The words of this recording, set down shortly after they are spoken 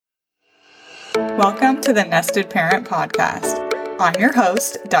Welcome to the Nested Parent Podcast. I'm your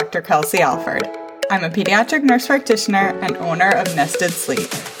host, Dr. Kelsey Alford. I'm a pediatric nurse practitioner and owner of Nested Sleep.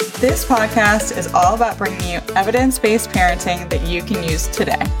 This podcast is all about bringing you evidence-based parenting that you can use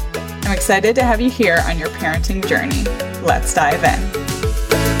today. I'm excited to have you here on your parenting journey. Let's dive in.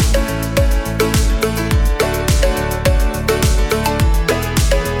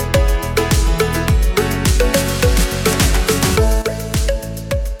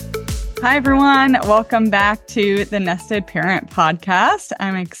 Hi, everyone. Welcome back to the Nested Parent Podcast.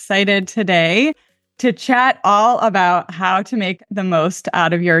 I'm excited today to chat all about how to make the most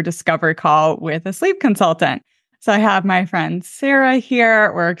out of your discovery call with a sleep consultant. So I have my friend Sarah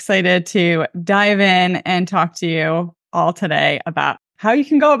here. We're excited to dive in and talk to you all today about how you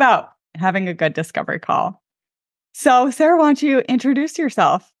can go about having a good discovery call. So Sarah, why don't you introduce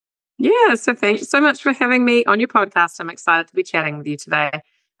yourself? Yeah, so thank you so much for having me on your podcast. I'm excited to be chatting with you today.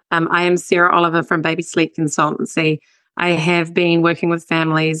 I am Sarah Oliver from Baby Sleep Consultancy. I have been working with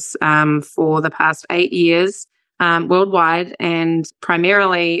families for the past 8 years worldwide, and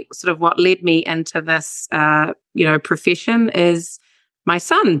primarily sort of what led me into this, profession is my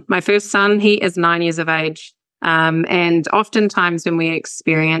son. My first son, he is 9 years of age. And oftentimes when we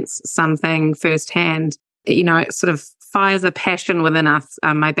experience something firsthand, it sort of fires a passion within us.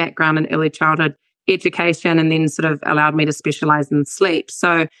 My background in early childhood education and then sort of allowed me to specialize in sleep.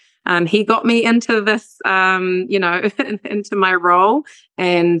 So he got me into this, into my role,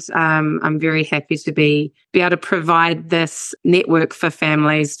 and I'm very happy to be able to provide this network for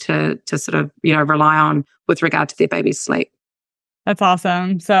families to sort of, rely on with regard to their baby's sleep. That's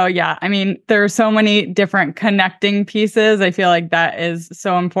awesome. So yeah, I mean, there are so many different connecting pieces. I feel like that is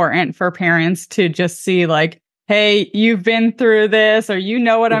so important for parents to just see like, hey, you've been through this, or you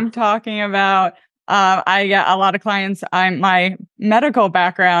know what I'm talking about. I get a lot of clients, my medical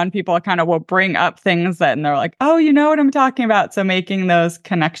background, people kind of will bring up things and they're like, oh, you know what I'm talking about. So making those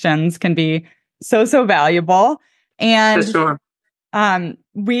connections can be so valuable. And for sure.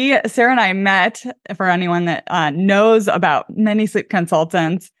 Sarah and I met, for anyone that knows about many sleep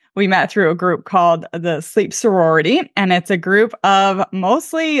consultants, we met through a group called the Sleep Sorority, and it's a group of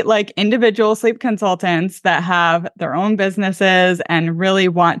mostly like individual sleep consultants that have their own businesses and really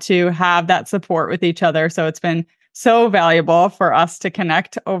want to have that support with each other. So it's been so valuable for us to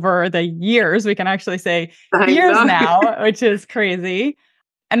connect over the years. We can actually say years now, which is crazy.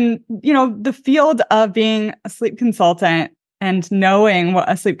 And, the field of being a sleep consultant and knowing what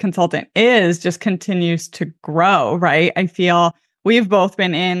a sleep consultant is just continues to grow, right? I feel we've both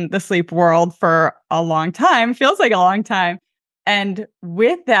been in the sleep world for a long time, feels like a long time. And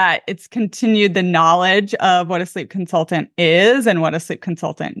with that, it's continued the knowledge of what a sleep consultant is and what a sleep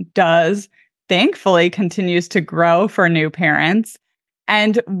consultant does, thankfully continues to grow for new parents.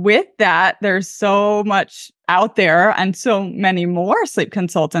 And with that, there's so much out there and so many more sleep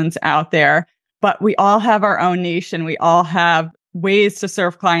consultants out there, but we all have our own niche and we all have ways to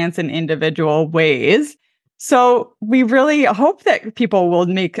serve clients in individual ways. So we really hope that people will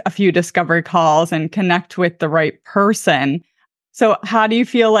make a few discovery calls and connect with the right person. So how do you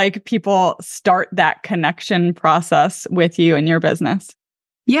feel like people start that connection process with you and your business?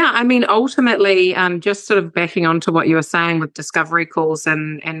 Yeah, I mean, ultimately, just sort of backing onto what you were saying with discovery calls,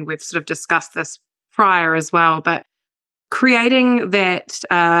 and we've sort of discussed this prior as well, but creating that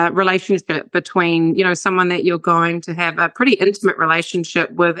relationship between, someone that you're going to have a pretty intimate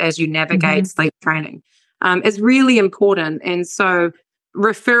relationship with as you navigate sleep training. Is really important. And so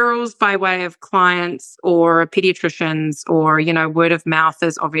referrals by way of clients or pediatricians or, word of mouth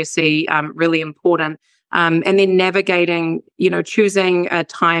is obviously really important. And then navigating, choosing a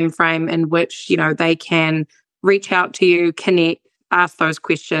time frame in which, they can reach out to you, connect, ask those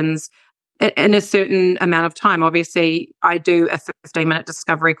questions in a certain amount of time. Obviously, I do a 15-minute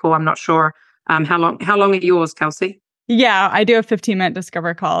discovery call. I'm not sure how long are yours, Kelsey? Yeah, I do a 15-minute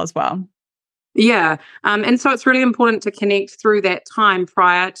discovery call as well. Yeah. And so it's really important to connect through that time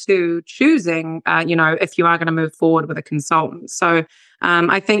prior to choosing, if you are going to move forward with a consultant. So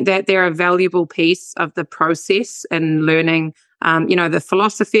I think that they're a valuable piece of the process in learning, the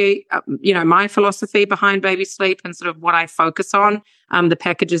philosophy, my philosophy behind baby sleep and sort of what I focus on, the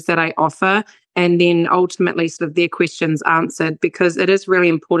packages that I offer, and then ultimately sort of their questions answered, because it is really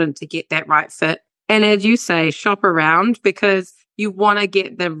important to get that right fit. And as you say, shop around, because you want to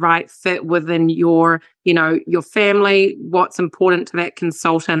get the right fit within your family, what's important to that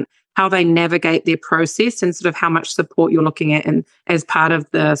consultant, how they navigate their process, and sort of how much support you're looking at and as part of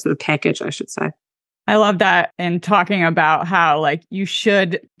the sort of package, I should say. I love that. And talking about how like you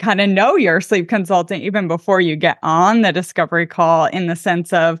should kind of know your sleep consultant even before you get on the discovery call, in the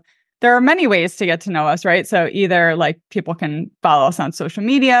sense of there are many ways to get to know us, right? So either like people can follow us on social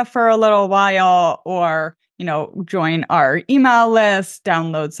media for a little while, or, join our email list,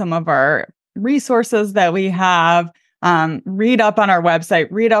 download some of our resources that we have, read up on our website,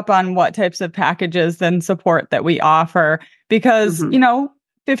 read up on what types of packages and support that we offer, because,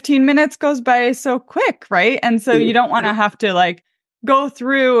 15 minutes goes by so quick, right? And so you don't want to have to like go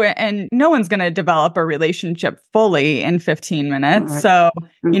through, and no one's going to develop a relationship fully in 15 minutes. Right. So,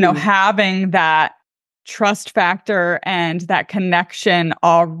 having that trust factor and that connection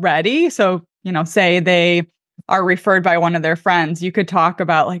already. So, say they are referred by one of their friends, you could talk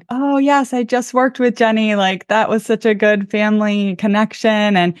about like, oh, yes, I just worked with Jenny. Like that was such a good family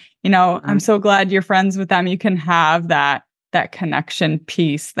connection. And, I'm so glad you're friends with them. You can have that connection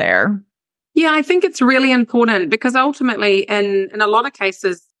piece there. Yeah, I think it's really important because ultimately in a lot of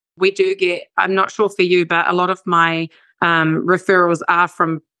cases we do get, I'm not sure for you, but a lot of my referrals are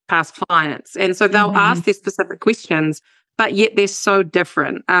from past clients. And so they'll ask these specific questions, but yet they're so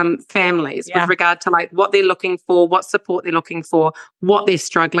different families with regard to like what they're looking for, what support they're looking for, what they're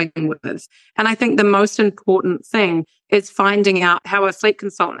struggling with. And I think the most important thing is finding out how a sleep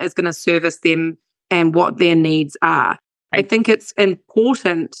consultant is going to service them and what their needs are. I think it's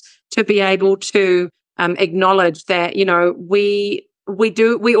important to be able to acknowledge that,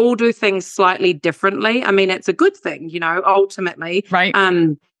 we all do things slightly differently. I mean, it's a good thing, ultimately. Right.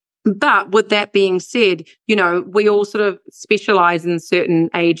 But with that being said, we all sort of specialize in certain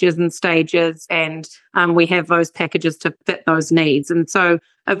ages and stages, and we have those packages to fit those needs. And so,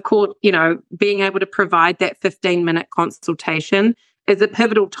 of course, being able to provide that 15-minute consultation is a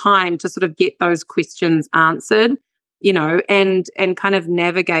pivotal time to sort of get those questions answered, and kind of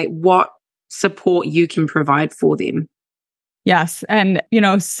navigate what support you can provide for them. Yes. And,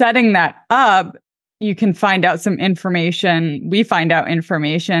 setting that up, you can find out some information. We find out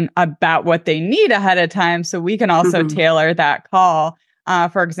information about what they need ahead of time. So we can also tailor that call.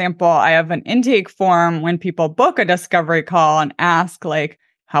 For example, I have an intake form when people book a discovery call and ask like,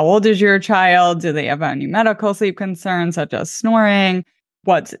 how old is your child? Do they have any medical sleep concerns such as snoring?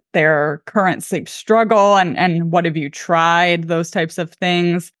 What's their current sleep struggle? And what have you tried? Those types of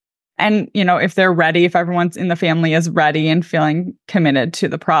things. And, if they're ready, if everyone's in the family is ready and feeling committed to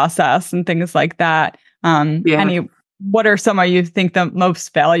the process and things like that. What are some of you think the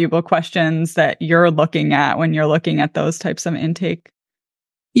most valuable questions that you're looking at when you're looking at those types of intake?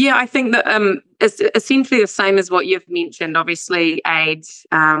 Yeah, I think that it's essentially the same as what you've mentioned. Obviously, age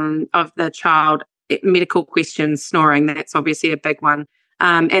of the child, medical questions, snoring, that's obviously a big one.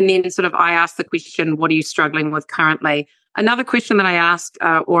 And then sort of I ask the question, what are you struggling with currently? Another question that I ask,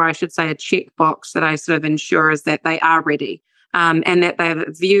 or I should say a checkbox that I sort of ensure is that they are ready and that they've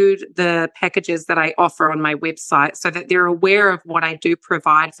viewed the packages that I offer on my website so that they're aware of what I do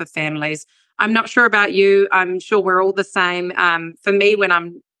provide for families. I'm not sure about you. I'm sure we're all the same. For me, when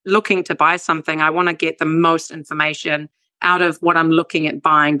I'm looking to buy something, I want to get the most information out of what I'm looking at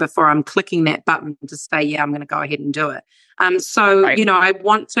buying before I'm clicking that button to say, yeah, I'm going to go ahead and do it. I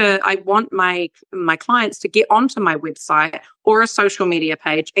want my clients to get onto my website or a social media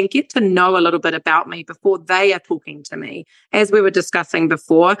page and get to know a little bit about me before they are talking to me. As we were discussing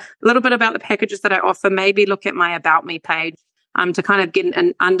before, a little bit about the packages that I offer, maybe look at my About Me page to kind of get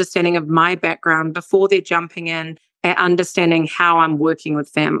an understanding of my background before they're jumping in and understanding how I'm working with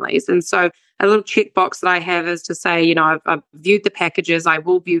families. And so a little checkbox that I have is to say, I've viewed the packages, I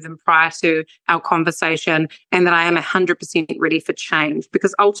will view them prior to our conversation, and that I am 100% ready for change.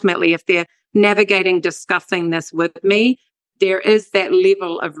 Because ultimately, if they're navigating, discussing this with me, there is that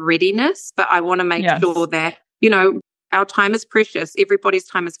level of readiness, but I want to make sure that, our time is precious, everybody's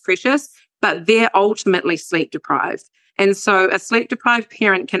time is precious, but they're ultimately sleep deprived. And so a sleep deprived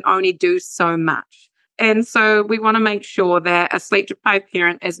parent can only do so much. And so we want to make sure that a sleep deprived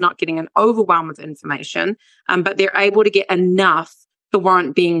parent is not getting an overwhelm with information, but they're able to get enough to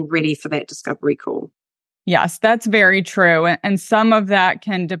warrant being ready for that discovery call. Yes, that's very true. And some of that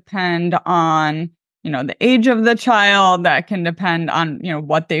can depend on, the age of the child. That can depend on,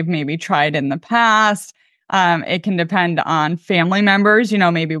 what they've maybe tried in the past. It can depend on family members.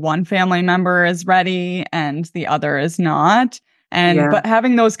 Maybe one family member is ready and the other is not. But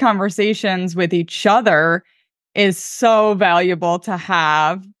having those conversations with each other is so valuable to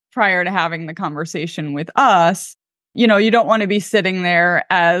have prior to having the conversation with us. You don't want to be sitting there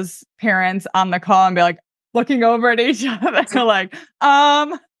as parents on the call and be like looking over at each other like,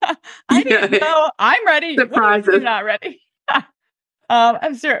 I didn't know I'm ready. Surprises. You're not ready.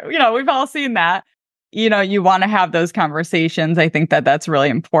 I'm sure, we've all seen that. You want to have those conversations. I think that that's really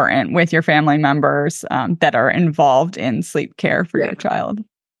important with your family members that are involved in sleep care for your child.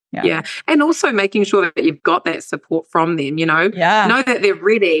 Yeah. Yeah. And also making sure that you've got that support from them, Yeah. know that they're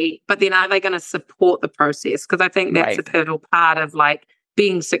ready, but then are they going to support the process? Because I think that's a Right. pivotal part of like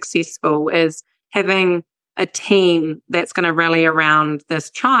being successful is having a team that's going to rally around this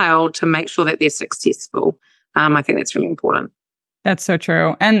child to make sure that they're successful. I think that's really important. That's so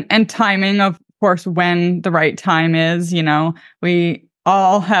true. And timing, of course, when the right time is, we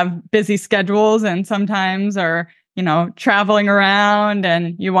all have busy schedules and sometimes are, traveling around,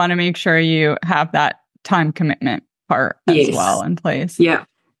 and you want to make sure you have that time commitment part as well Yes. in place. Yeah.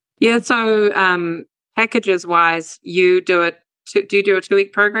 Yeah. So packages wise, do you do a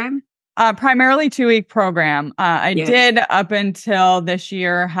 2-week program? Primarily 2-week program. I Yeah. did up until this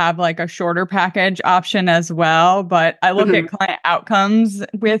year have like a shorter package option as well, but I look at client outcomes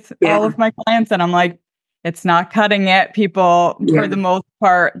with all of my clients and I'm like, it's not cutting it. People, for the most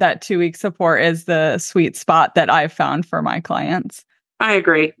part, that 2-week support is the sweet spot that I've found for my clients. I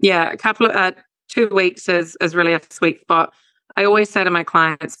agree. Yeah. A couple of 2 weeks is really a sweet spot. I always say to my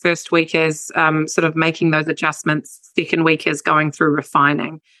clients, first week is sort of making those adjustments. Second week is going through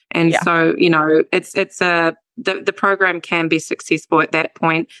refining. And so, the program can be successful at that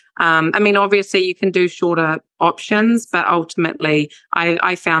point. Obviously you can do shorter options, but ultimately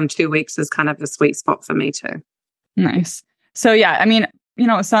I found 2 weeks is kind of the sweet spot for me too. Nice. So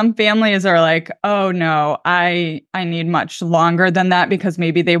some families are like, oh no, I need much longer than that because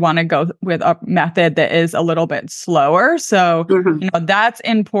maybe they want to go with a method that is a little bit slower. So, that's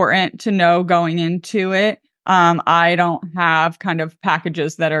important to know going into it. I don't have kind of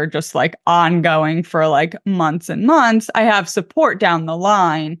packages that are just like ongoing for like months and months. I have support down the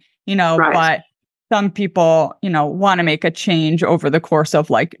line, but some people, want to make a change over the course of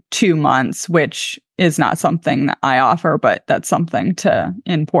like 2 months, which is not something that I offer, but that's something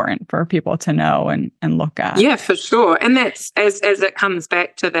important for people to know and look at. Yeah, for sure. And that's as it comes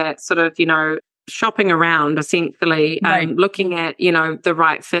back to that sort of, shopping around essentially, looking at, the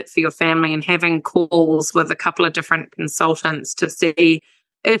right fit for your family and having calls with a couple of different consultants to see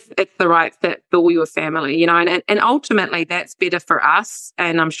if it's the right fit for your family, and ultimately that's better for us.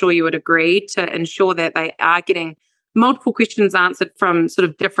 And I'm sure you would agree to ensure that they are getting multiple questions answered from sort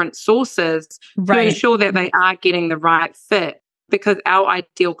of different sources to ensure that they are getting the right fit, because our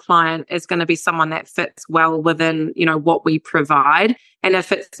ideal client is going to be someone that fits well within, what we provide. And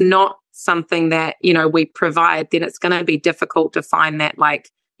if it's not something that, we provide, then it's going to be difficult to find that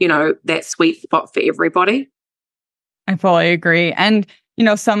that sweet spot for everybody. I fully agree. And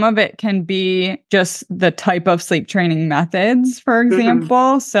some of it can be just the type of sleep training methods, for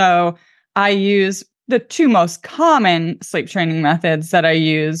example. So I use the 2 most common sleep training methods that I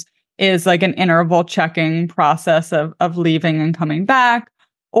use is like an interval checking process of leaving and coming back,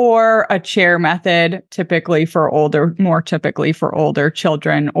 or a chair method, more typically for older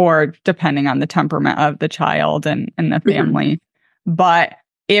children, or depending on the temperament of the child and the family. But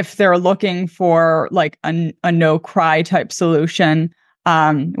if they're looking for like a no cry type solution,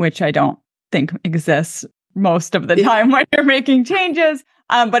 which I don't think exists most of the time when you're making changes.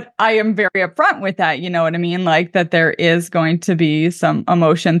 But I am very upfront with that. You know what I mean? Like that there is going to be some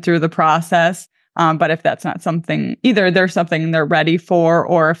emotion through the process. But if that's not something, either there's something they're ready for,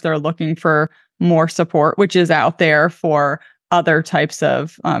 or if they're looking for more support, which is out there for other types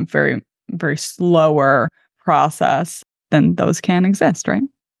of very, very slower process, then those can exist, right?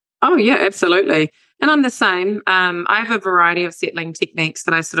 Oh, yeah, absolutely. And I'm the same. I have a variety of settling techniques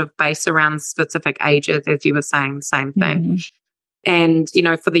that I sort of base around specific ages, as you were saying, the same thing. And,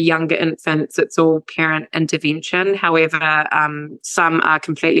 for the younger infants, it's all parent intervention. However, some are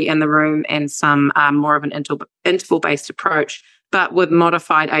completely in the room and some are more of an interval-based approach, but with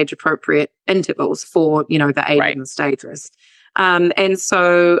modified age-appropriate intervals for, the age and the stages. And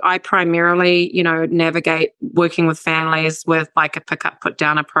so I primarily, navigate working with families with like a pick up, put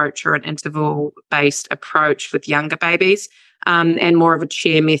down approach or an interval based approach with younger babies, and more of a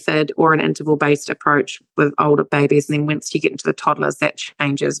chair method or an interval based approach with older babies. And then once you get into the toddlers, that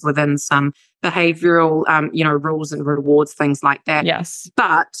changes within some behavioral, rules and rewards, things like that. Yes.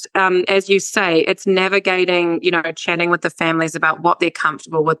 But as you say, it's navigating, chatting with the families about what they're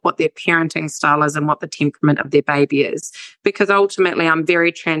comfortable with, what their parenting style is and what the temperament of their baby is. Because ultimately I'm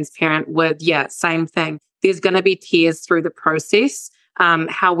very transparent with, same thing. There's going to be tears through the process.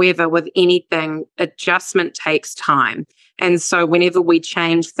 However, with anything, adjustment takes time. And so whenever we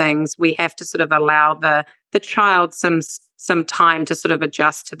change things, we have to sort of allow the child some time to sort of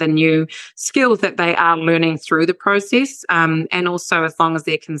adjust to the new skills that they are learning through the process. And also, as long as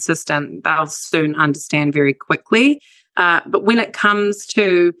they're consistent, they'll soon understand very quickly. But when it comes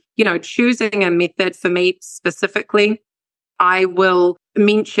to, choosing a method for me specifically, I will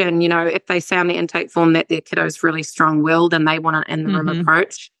mention, if they say on the intake form that their kiddo's really strong-willed and they want an in-the-room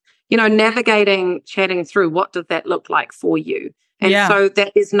approach, navigating, chatting through what does that look like for you? And so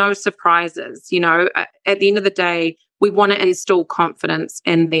that there's no surprises. At the end of the day, we want to instill confidence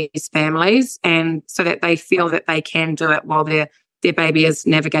in these families, and so that they feel that they can do it while their baby is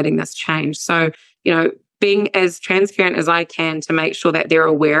navigating this change. So, being as transparent as I can to make sure that they're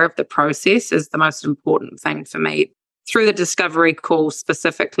aware of the process is the most important thing for me, through the discovery call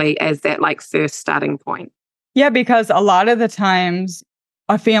specifically as that first starting point. Yeah, because a lot of the times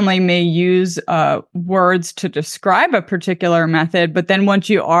a family may use words to describe a particular method, but then once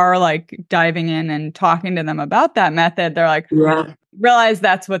you are diving in and talking to them about that method, they're like, realize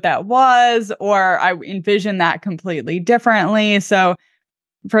that's what that was, or I envision that completely differently. So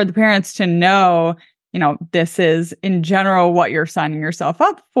for the parents to know, this is in general what you're signing yourself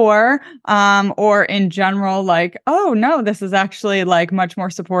up for, or in general, oh no, this is actually much more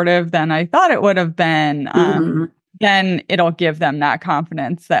supportive than I thought it would have been. Then it'll give them that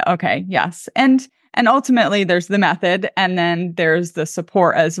confidence that, okay, yes. And ultimately there's the method, and then there's the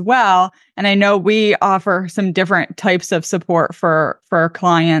support as well. And I know we offer some different types of support for our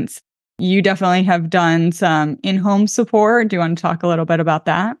clients. You definitely have done some in-home support. Do you want to talk a little bit about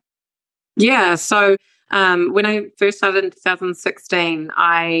that? Yeah. So when I first started in 2016,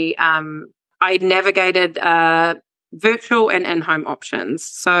 I navigated virtual and in-home options.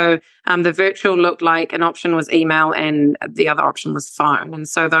 So the virtual looked like an option was email and the other option was phone. And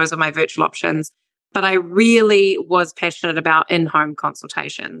so those are my virtual options. But I really was passionate about in-home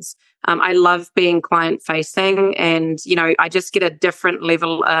consultations. I love being client-facing, and, I just get a different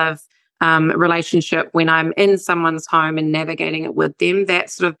level of relationship when I'm in someone's home and navigating it with them. That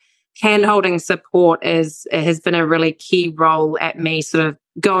sort of hand-holding support has been a really key role at me sort of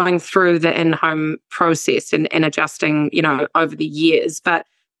going through the in-home process and adjusting, over the years. But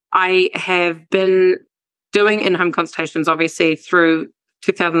I have been doing in-home consultations, obviously, through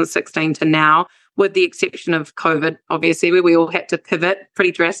 2016 to now, with the exception of COVID, obviously, where we all had to pivot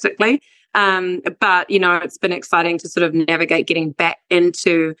pretty drastically. But, it's been exciting to sort of navigate getting back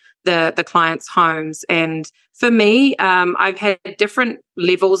into the clients' homes. And for me, I've had different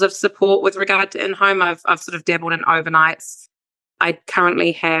levels of support with regard to in-home. I've sort of dabbled in overnights. I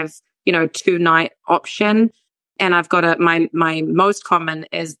currently have, 2-night option, and I've got my most common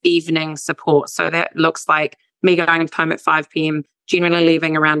is evening support. So that looks like me going home at 5 p.m., generally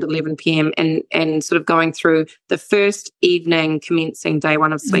leaving around 11 p.m. and sort of going through the first evening commencing day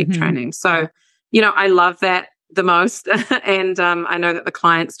one of sleep training. So, I love that the most. And I know that the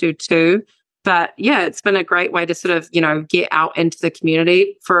clients do too. But yeah, it's been a great way to sort of, get out into the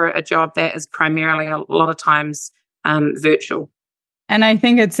community for a job that is primarily a lot of times virtual. And I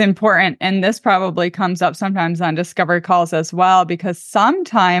think it's important, and this probably comes up sometimes on discovery calls as well, because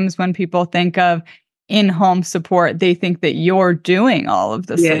sometimes when people think of in-home support, they think that you're doing all of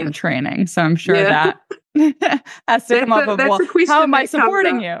the sleep training. So I'm sure that has to come up with, well, how am I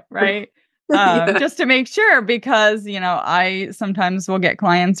supporting you, right? Just to make sure, because, I sometimes will get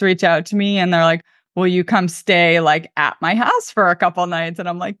clients reach out to me and they're like, will you come stay at my house for a couple nights? And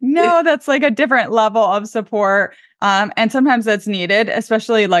I'm like, no, that's a different level of support. And sometimes that's needed,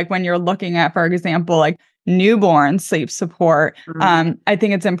 especially when you're looking at, for example, newborn sleep support. I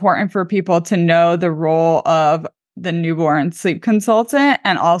think it's important for people to know the role of the newborn sleep consultant,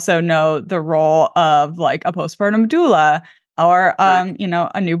 and also know the role of a postpartum doula, or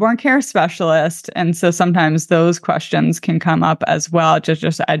a newborn care specialist. And so sometimes those questions can come up as well, to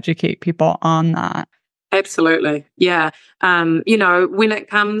just educate people on that. Absolutely. Yeah. When it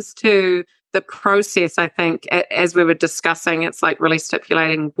comes to the process, I think, as we were discussing, it's really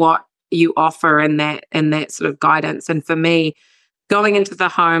stipulating what you offer in that sort of guidance. And for me, going into the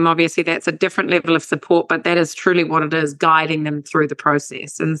home, obviously that's a different level of support, but that is truly what it is, guiding them through the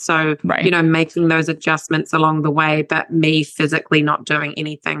process. And so, making those adjustments along the way, but me physically not doing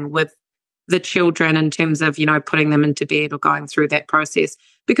anything with the children in terms of, putting them into bed or going through that process.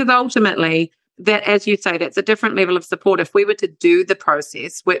 Because ultimately, that, as you say, that's a different level of support. If we were to do the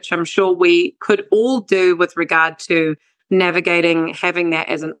process, which I'm sure we could all do with regard to navigating, having that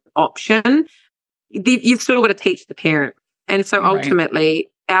as an option, you've still got to teach the parent. And so ultimately,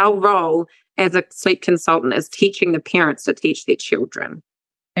 our role as a sleep consultant is teaching the parents to teach their children.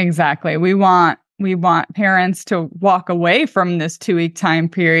 Exactly. We want parents to walk away from this 2-week time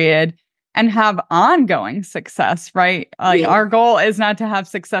period and have ongoing success, right? Our goal is not to have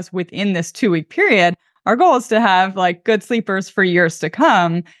success within this 2-week period. Our goal is to have good sleepers for years to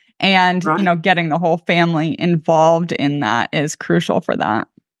come. And, getting the whole family involved in that is crucial for that.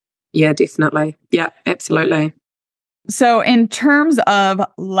 Yeah, definitely. Yeah, absolutely. So in terms of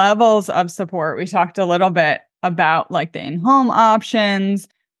levels of support, we talked a little bit about like the in-home options,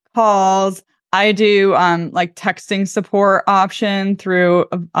 calls. I do like texting support option through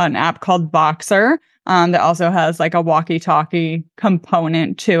an app called Boxer that also has like a walkie-talkie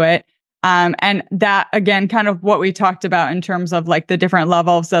component to it. And that, again, kind of what we talked about in terms of like the different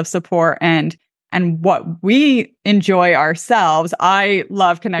levels of support and what we enjoy ourselves. I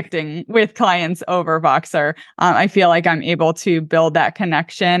love connecting with clients over Voxer. I feel like I'm able to build that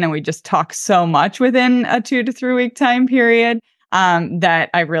connection, and we just talk so much within a 2 to 3 week time period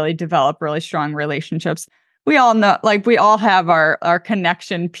that I really develop really strong relationships. We all know, like we all have our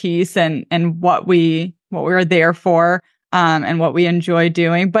connection piece and what we're there for. And what we enjoy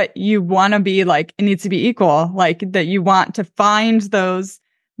doing, but you want to be like, it needs to be equal, like that you want to find those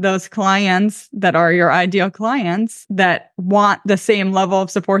clients that are your ideal clients that want the same level of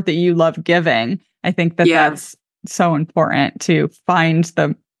support that you love giving. I think that that's so important to find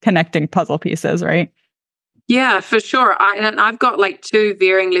the connecting puzzle pieces, right? Yeah, for sure. And I've got like 2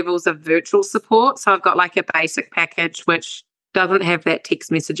 varying levels of virtual support. So I've got like a basic package, which doesn't have that text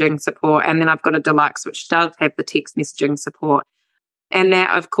messaging support. And then I've got a deluxe, which does have the text messaging support. And that,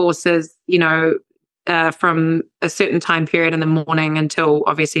 of course, is, from a certain time period in the morning until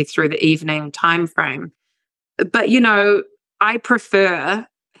obviously through the evening time frame. But, I prefer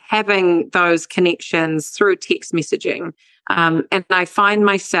having those connections through text messaging. And I find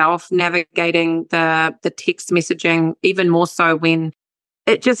myself navigating the text messaging even more so when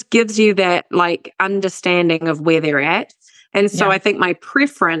it just gives you that like understanding of where they're at. And so I think my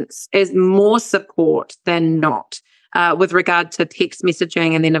preference is more support than not with regard to text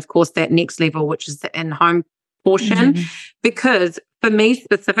messaging. And then, of course, that next level, which is the in-home portion. Mm-hmm. Because for me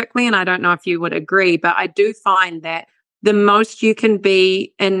specifically, and I don't know if you would agree, but I do find that the most you can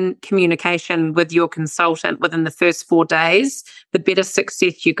be in communication with your consultant within the first 4 days, the better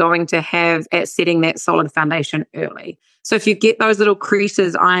success you're going to have at setting that solid foundation early. So if you get those little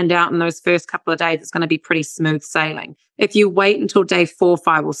creases ironed out in those first couple of days, it's going to be pretty smooth sailing. If you wait until day 4,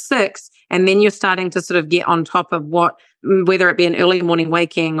 5, or 6, and then you're starting to sort of get on top of whether it be an early morning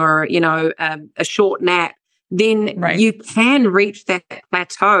waking or, a short nap, then you can reach that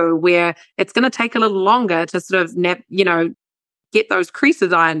plateau where it's going to take a little longer to sort of, get those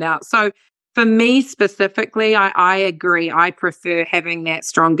creases ironed out. So for me specifically, I agree. I prefer having that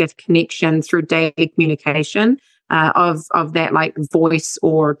stronger connection through daily communication of that like voice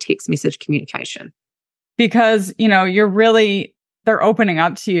or text message communication. Because, they're opening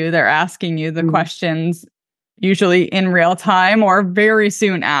up to you. They're asking you the questions usually in real time or very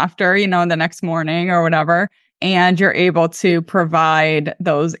soon after, the next morning or whatever. And you're able to provide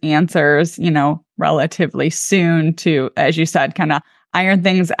those answers, relatively soon to, as you said, kind of iron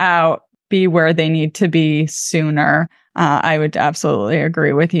things out, be where they need to be sooner. I would absolutely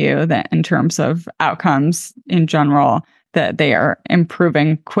agree with you that in terms of outcomes in general, that they are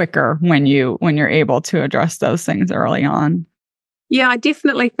improving quicker when you're able to address those things early on. Yeah, I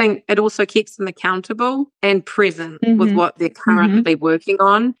definitely think it also keeps them accountable and present with what they're currently working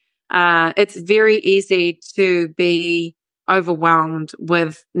on. It's very easy to be overwhelmed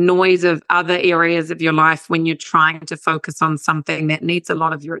with noise of other areas of your life when you're trying to focus on something that needs a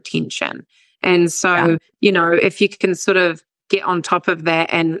lot of your attention. And so, if you can sort of get on top of that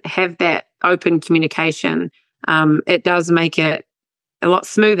and have that open communication, it does make it a lot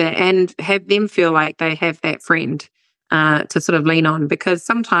smoother and have them feel like they have that friend to sort of lean on, because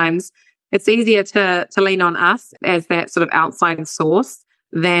sometimes it's easier to lean on us as that sort of outside source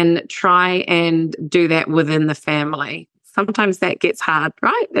than try and do that within the family. Sometimes that gets hard,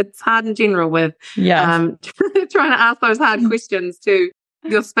 right? It's hard in general with trying to ask those hard questions to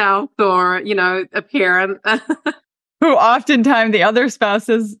your spouse or, a parent. Who oftentimes the other spouse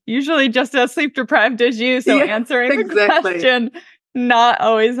is usually just as sleep deprived as you. So answering the question, not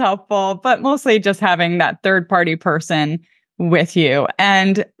always helpful, but mostly just having that third party person with you.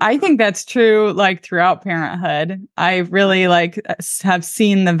 And I think that's true like throughout parenthood. I really have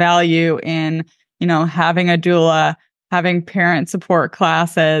seen the value in, having a doula, having parent support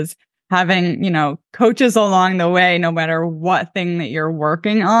classes, having, coaches along the way, no matter what thing that you're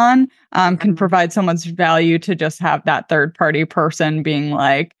working on, can provide so much value to just have that third party person being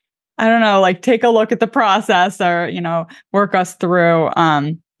like, I don't know, like take a look at the process or, work us through.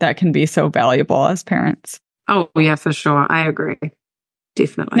 That can be so valuable as parents. Oh, yeah, for sure. I agree.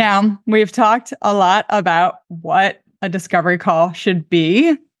 Definitely. Now, we've talked a lot about what a discovery call should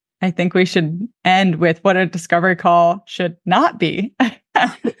be. I think we should end with what a discovery call should not be.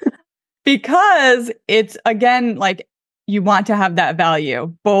 Because it's, again, like you want to have that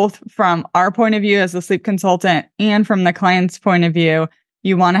value, both from our point of view as a sleep consultant and from the client's point of view.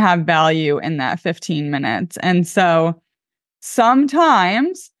 You want to have value in that 15 minutes. And so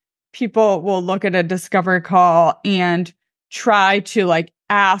sometimes people will look at a discovery call and try to like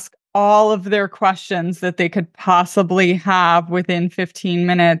ask all of their questions that they could possibly have within 15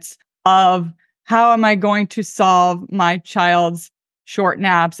 minutes of how am I going to solve my child's short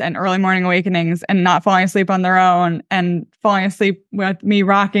naps and early morning awakenings and not falling asleep on their own and falling asleep with me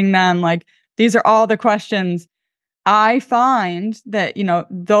rocking them. Like, these are all the questions. I find that,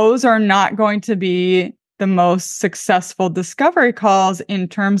 those are not going to be the most successful discovery calls in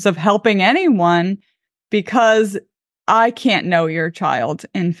terms of helping anyone, because I can't know your child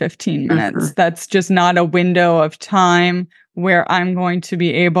in 15 minutes. Mm-hmm. That's just not a window of time where I'm going to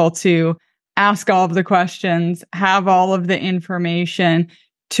be able to ask all of the questions, have all of the information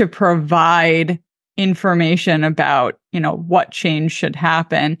to provide information about, what change should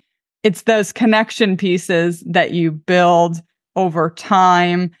happen. It's those connection pieces that you build over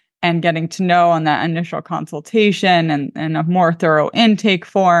time and getting to know on that initial consultation and a more thorough intake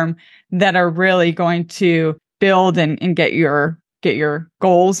form that are really going to build and get your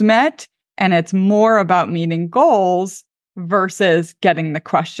goals met. And it's more about meeting goals versus getting the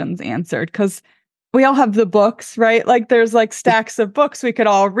questions answered. Because we all have the books, right? Like, there's like stacks of books we could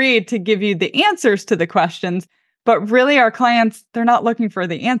all read to give you the answers to the questions. But really, our clients, they're not looking for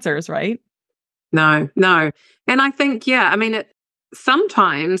the answers, right? No. And I think,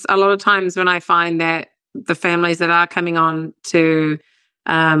 sometimes, a lot of times when I find that the families that are coming on to,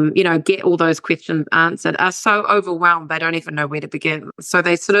 get all those questions answered are so overwhelmed, they don't even know where to begin. So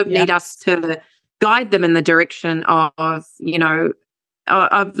they sort of need us to guide them in the direction of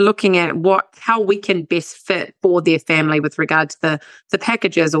looking at how we can best fit for their family with regard to the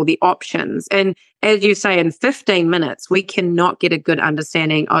packages or the options. And as you say, in 15 minutes, we cannot get a good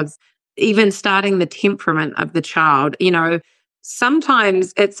understanding of even starting the temperament of the child.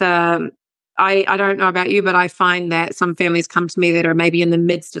 Sometimes it's I don't know about you, but I find that some families come to me that are maybe in the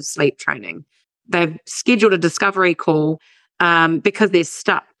midst of sleep training. They've scheduled a discovery call because they're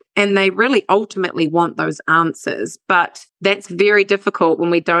stuck. And they really ultimately want those answers. But that's very difficult when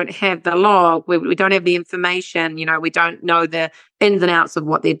we don't have the log, we don't have the information, we don't know the ins and outs of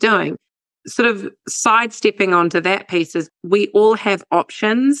what they're doing. Sort of sidestepping onto that piece is we all have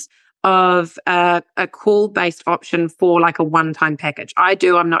options of a call-based option for like a one-time package. I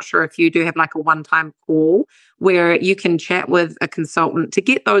do. I'm not sure if you do have like a one-time call where you can chat with a consultant to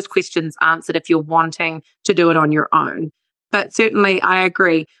get those questions answered if you're wanting to do it on your own. But certainly, I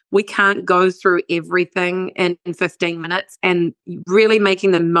agree, we can't go through everything in 15 minutes, and really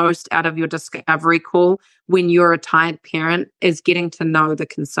making the most out of your discovery call when you're a tired parent is getting to know the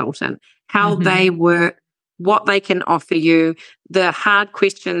consultant, how they work, what they can offer you, the hard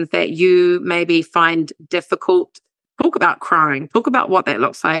questions that you maybe find difficult. Talk about crying, talk about what that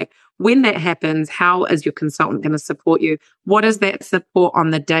looks like. When that happens, how is your consultant going to support you? What does that support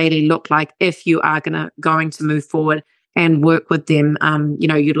on the daily look like if you are going to move forward and work with them,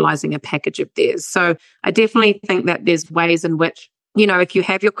 utilizing a package of theirs. So I definitely think that there's ways in which, if you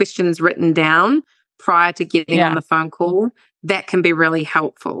have your questions written down prior to getting on the phone call, that can be really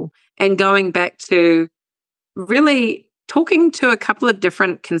helpful. And going back to really talking to a couple of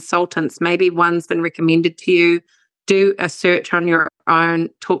different consultants, maybe one's been recommended to you, do a search on your own,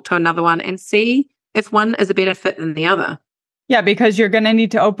 talk to another one and see if one is a better fit than the other. Yeah, because you're going to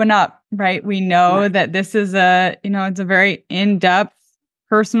need to open up, right? We know that this is it's a very in-depth,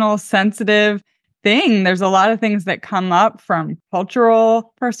 personal, sensitive thing. There's a lot of things that come up from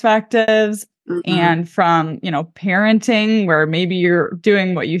cultural perspectives and from, parenting, where maybe you're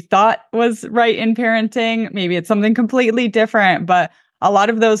doing what you thought was right in parenting. Maybe it's something completely different, but a lot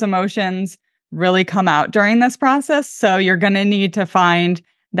of those emotions really come out during this process. So you're going to need to find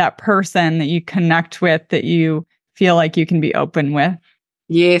that person that you connect with, that you feel like you can be open with.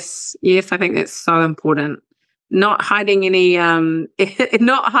 Yes, I think that's so important. Not hiding any,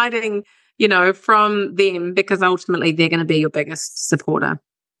 not hiding, from them, because ultimately they're going to be your biggest supporter.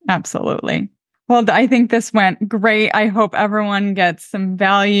 Absolutely. Well, I think this went great. I hope everyone gets some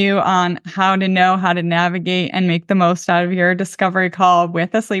value on how to know how to navigate and make the most out of your discovery call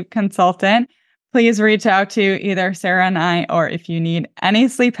with a sleep consultant. Please reach out to either Sarah and I, or if you need any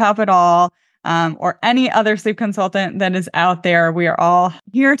sleep help at all, or any other sleep consultant that is out there, we are all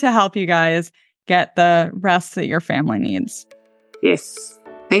here to help you guys get the rest that your family needs. Yes.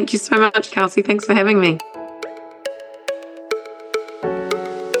 Thank you so much, Kelsey. Thanks for having me.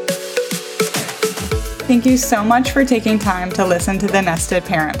 Thank you so much for taking time to listen to the Nested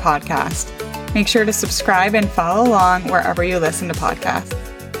Parent podcast. Make sure to subscribe and follow along wherever you listen to podcasts.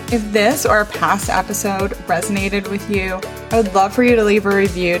 If this or a past episode resonated with you, I would love for you to leave a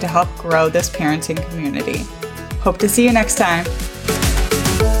review to help grow this parenting community. Hope to see you next time.